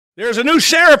There's a new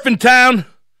sheriff in town.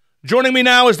 Joining me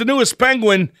now is the newest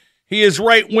Penguin. He is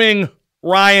right wing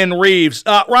Ryan Reaves.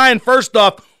 Ryan, first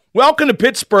off, welcome to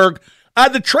Pittsburgh.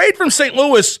 The trade from St.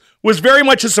 Louis was very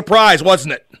much a surprise,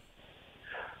 wasn't it?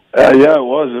 Yeah, it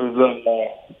was. It was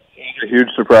a huge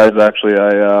surprise, actually.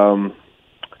 I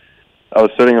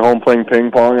was sitting at home playing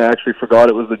ping pong. I actually forgot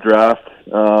it was the draft.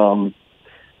 And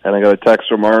I got a text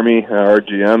from Army, our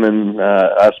GM, and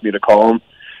asked me to call him.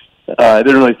 I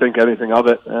didn't really think anything of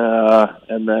it.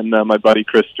 And then my buddy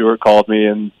Chris Stewart called me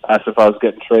and asked if I was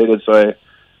getting traded. So I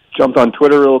jumped on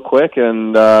Twitter real quick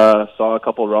and saw a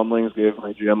couple rumblings, gave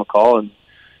my GM a call, and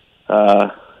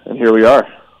here we are.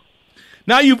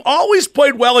 Now, you've always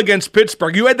played well against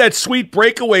Pittsburgh. You had that sweet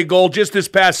breakaway goal just this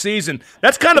past season.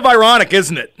 That's kind of ironic,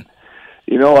 isn't it?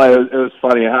 You know, it was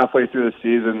funny. Halfway through the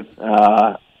season,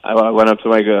 I went up to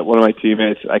one of my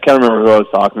teammates. I can't remember who I was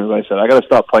talking to. I said, I got to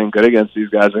stop playing good against these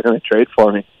guys. They're going to trade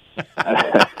for me.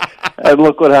 And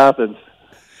look what happens.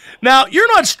 Now,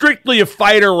 you're not strictly a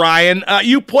fighter, Ryan.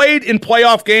 You played in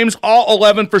playoff games, all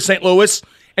 11 for St. Louis,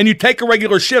 and you take a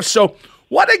regular shift. So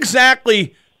what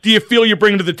exactly do you feel you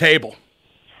bring to the table?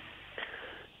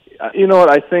 You know what,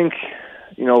 I think,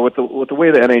 with the way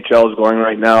the NHL is going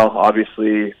right now,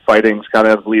 obviously fighting's kind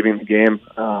of leaving the game.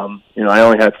 I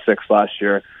only had 6 last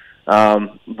year.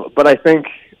 But I think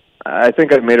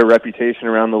I've made a reputation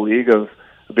around the league of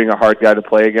being a hard guy to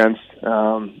play against.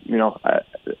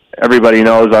 Everybody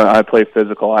knows I play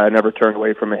physical. I never turned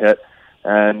away from a hit.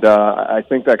 And I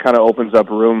think that kind of opens up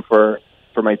room for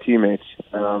my teammates.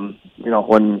 When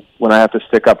I have to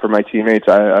stick up for my teammates,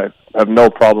 I have no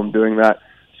problem doing that.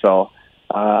 So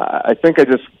I think I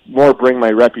just more bring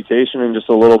my reputation and just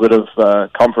a little bit of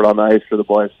comfort on the ice for the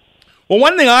boys. Well,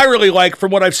 one thing I really like from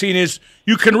what I've seen is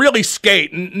you can really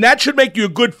skate, and that should make you a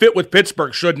good fit with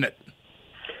Pittsburgh, shouldn't it?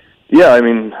 Yeah, I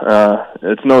mean,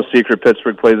 it's no secret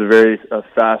Pittsburgh plays a very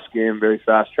fast game, very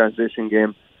fast transition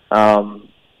game.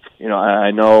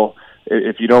 I know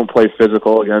if you don't play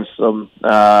physical against them,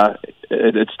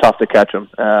 it's tough to catch them.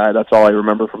 That's all I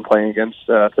remember from playing against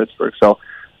Pittsburgh. So,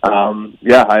 I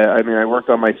worked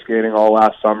on my skating all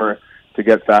last summer to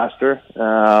get faster.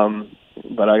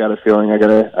 But I got a feeling I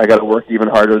got to work even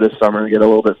harder this summer and get a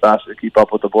little bit faster to keep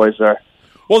up with the boys there.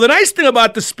 Well, the nice thing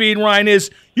about the speed, Ryan,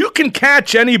 is you can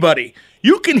catch anybody.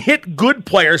 You can hit good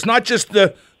players, not just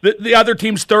the other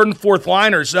team's third and fourth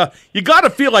liners. You got to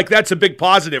feel like that's a big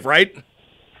positive, right?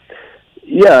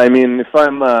 Yeah, I mean, if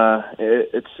I'm,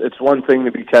 it's one thing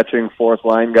to be catching fourth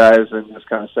line guys and just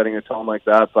kind of setting a tone like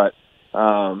that, but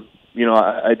I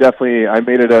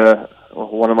made it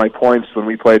one of my points when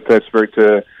we played Pittsburgh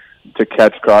to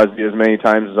catch Crosby as many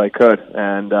times as I could.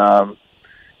 And, now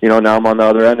I'm on the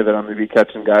other end of it. I'm going to be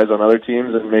catching guys on other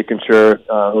teams and making sure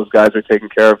those guys are taken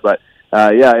care of. But,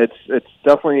 it's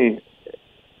definitely,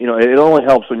 it only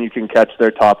helps when you can catch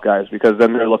their top guys because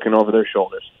then they're looking over their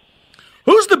shoulders.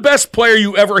 Who's the best player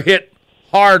you ever hit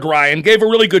hard, Ryan? Gave a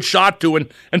really good shot to, and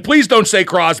please don't say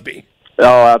Crosby.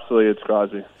 Oh, absolutely, it's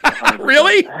Crosby.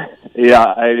 Really?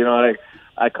 Yeah,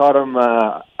 I caught him,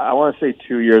 I want to say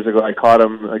 2 years ago, I caught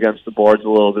him against the boards a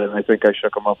little bit, and I think I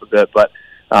shook him up a bit. But,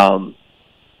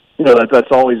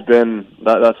 that's always been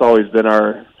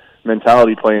our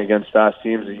mentality playing against fast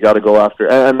teams. You got to go after,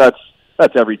 and that's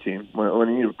every team.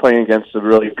 When you're playing against a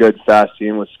really good, fast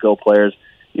team with skill players,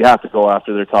 you have to go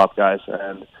after their top guys.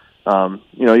 And,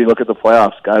 you look at the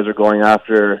playoffs, guys are going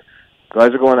after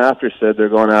Sid, they're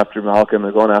going after Malcolm,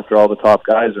 they're going after all the top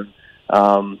guys, and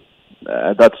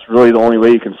that's really the only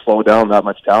way you can slow down that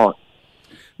much talent.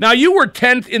 Now, you were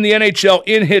 10th in the NHL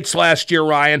in hits last year,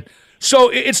 Ryan. So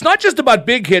it's not just about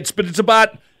big hits, but it's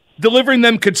about delivering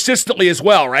them consistently as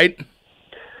well, right?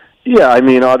 Yeah, I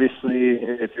mean, obviously,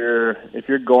 if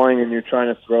you're going and you're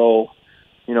trying to throw,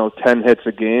 10 hits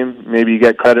a game, maybe you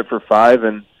get credit for 5,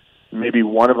 and maybe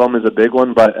one of them is a big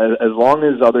one. But as long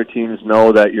as other teams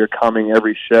know that you're coming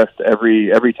every shift,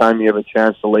 every time you have a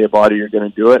chance to lay a body, you're going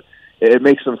to do it. It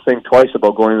makes them think twice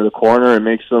about going to the corner. It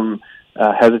makes them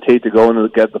hesitate to go in to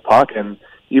get the puck. And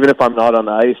even if I'm not on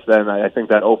the ice, then I think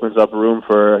that opens up room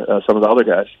for some of the other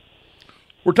guys.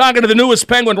 We're talking to the newest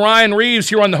Penguin, Ryan Reaves,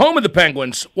 here on the home of the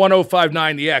Penguins,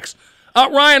 105.9 The X.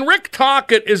 Ryan, Rick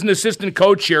Tocchet is an assistant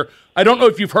coach here. I don't know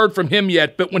if you've heard from him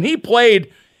yet, but when he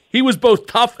played, he was both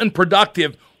tough and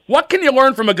productive. What can you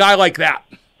learn from a guy like that?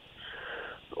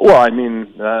 Well, I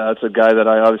mean, that's a guy that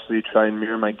I obviously try and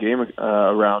mirror my game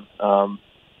around.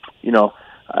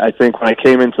 I think when I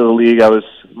came into the league, I was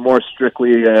more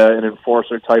strictly an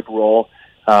enforcer-type role.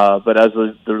 But as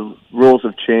the rules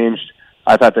have changed,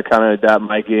 I've had to kind of adapt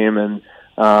my game. And,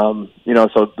 so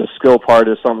the skill part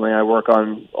is something I work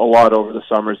on a lot over the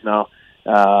summers now.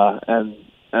 And,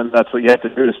 and that's what you have to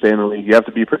do to stay in the league. You have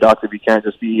to be productive. You can't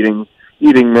just be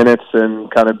eating minutes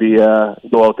and kind of be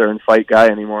go out there and fight guy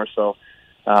anymore. So,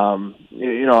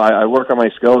 I work on my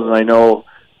skills, and I know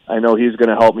he's going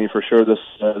to help me for sure this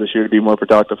year to be more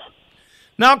productive.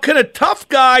 Now, can a tough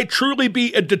guy truly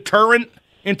be a deterrent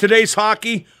in today's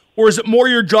hockey, or is it more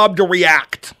your job to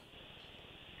react?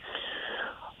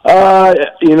 I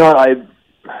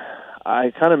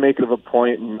kind of make it a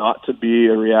point not to be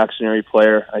a reactionary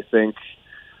player. I think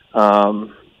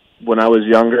when I was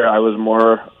younger, I was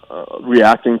more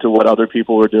reacting to what other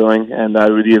people were doing, and I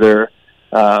would either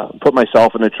put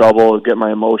myself into trouble or get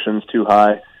my emotions too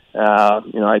high.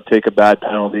 I'd take a bad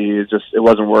penalty. It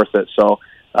wasn't worth it. So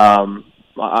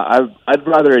I'd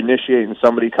rather initiate and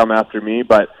somebody come after me.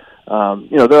 But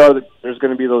there's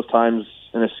going to be those times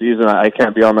in a season I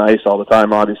can't be on the ice all the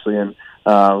time, obviously, and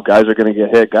guys are going to get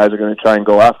hit. Guys are going to try and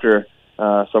go after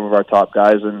some of our top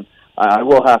guys, and I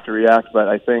will have to react. But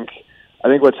I think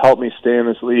what's helped me stay in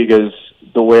this league is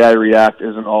the way I react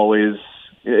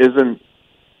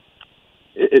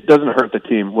it doesn't hurt the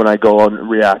team when I go out and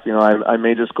react. I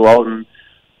may just go out and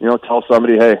tell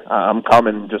somebody, hey, I'm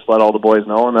coming, just let all the boys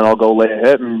know, and then I'll go lay a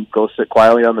hit and go sit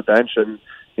quietly on the bench, and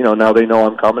now they know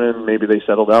I'm coming, and maybe they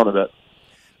settle down a bit.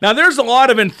 Now, there's a lot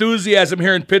of enthusiasm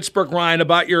here in Pittsburgh, Ryan,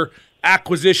 about your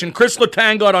acquisition. Chris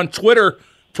Letang got on Twitter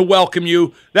to welcome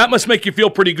you. That must make you feel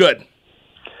pretty good.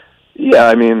 Yeah,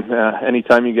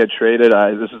 anytime you get traded,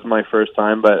 this is my first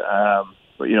time, but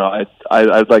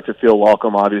I'd like to feel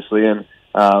welcome, obviously, and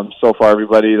so far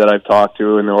everybody that I've talked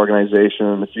to in the organization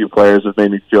and a few players have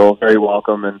made me feel very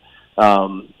welcome, and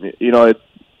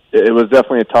it was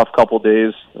definitely a tough couple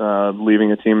days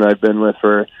leaving a team that I've been with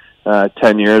for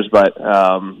 10 years, but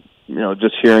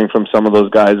just hearing from some of those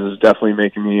guys is definitely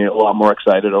making me a lot more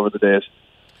excited over the days.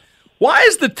 Why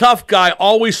is the tough guy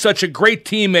always such a great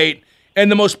teammate and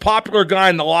the most popular guy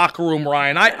in the locker room,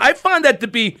 Ryan? I find that to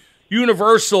be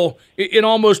universal in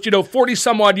almost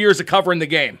 40-some-odd years of covering the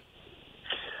game.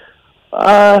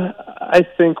 I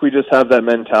think we just have that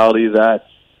mentality that,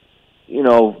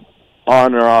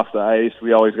 on or off the ice,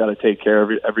 we always got to take care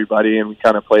of everybody, and we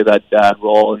kind of play that dad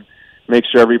role and make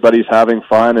sure everybody's having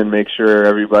fun and make sure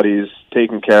everybody's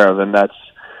taken care of. And that's,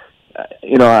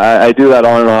 I do that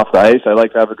on and off the ice. I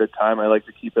like to have a good time. I like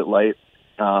to keep it light.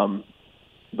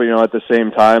 But, at the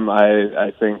same time,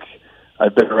 I think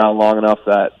I've been around long enough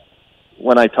that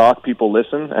when I talk, people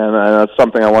listen, and that's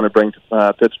something I want to bring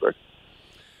to Pittsburgh.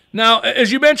 Now,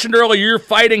 as you mentioned earlier, your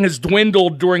fighting has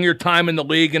dwindled during your time in the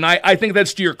league, and I think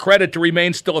that's to your credit to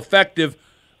remain still effective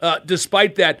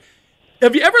despite that.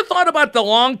 Have you ever thought about the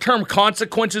long-term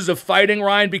consequences of fighting,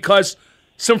 Ryan? Because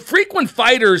some frequent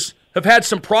fighters have had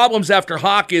some problems after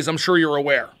hockey, as I'm sure you're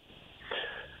aware.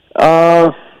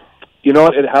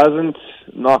 It hasn't,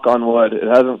 knock on wood, it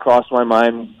hasn't crossed my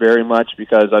mind very much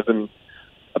because I've been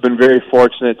very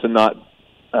fortunate to not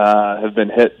have been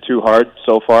hit too hard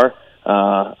so far.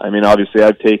 Obviously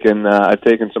I've taken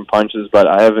some punches, but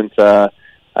I haven't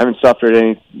suffered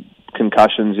any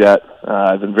concussions yet.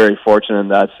 I've been very fortunate in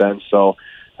that sense. So,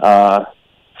 it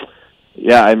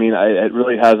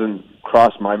really hasn't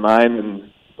crossed my mind,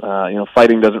 and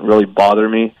fighting doesn't really bother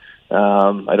me.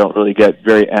 I don't really get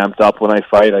very amped up when I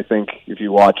fight. I think if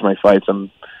you watch my fights,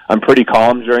 I'm pretty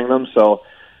calm during them. So,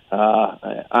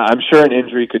 I'm sure an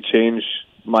injury could change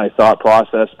my thought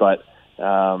process, but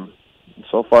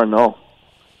so far, no.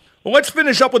 Well, let's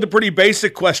finish up with a pretty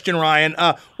basic question, Ryan.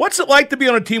 What's it like to be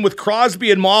on a team with Crosby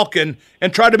and Malkin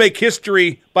and try to make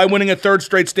history by winning a third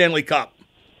straight Stanley Cup?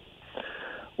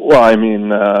 Well,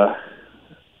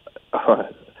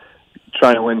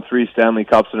 trying to win 3 Stanley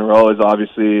Cups in a row is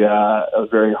obviously a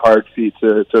very hard feat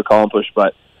to accomplish,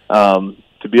 but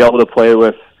to be able to play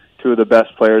with 2 of the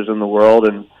best players in the world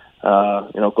and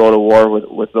go to war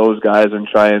with those guys and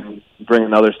try and bring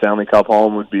another Stanley Cup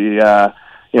home would be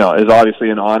is obviously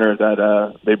an honor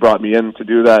that they brought me in to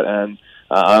do that, and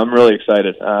I'm really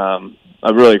excited. I'm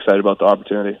really excited about the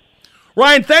opportunity.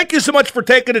 Ryan, thank you so much for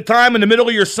taking the time in the middle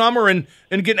of your summer and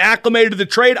getting acclimated to the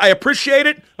trade. I appreciate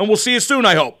it, and we'll see you soon,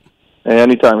 I hope. Hey,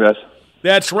 anytime, guys.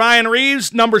 That's Ryan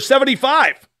Reaves, number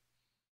 75.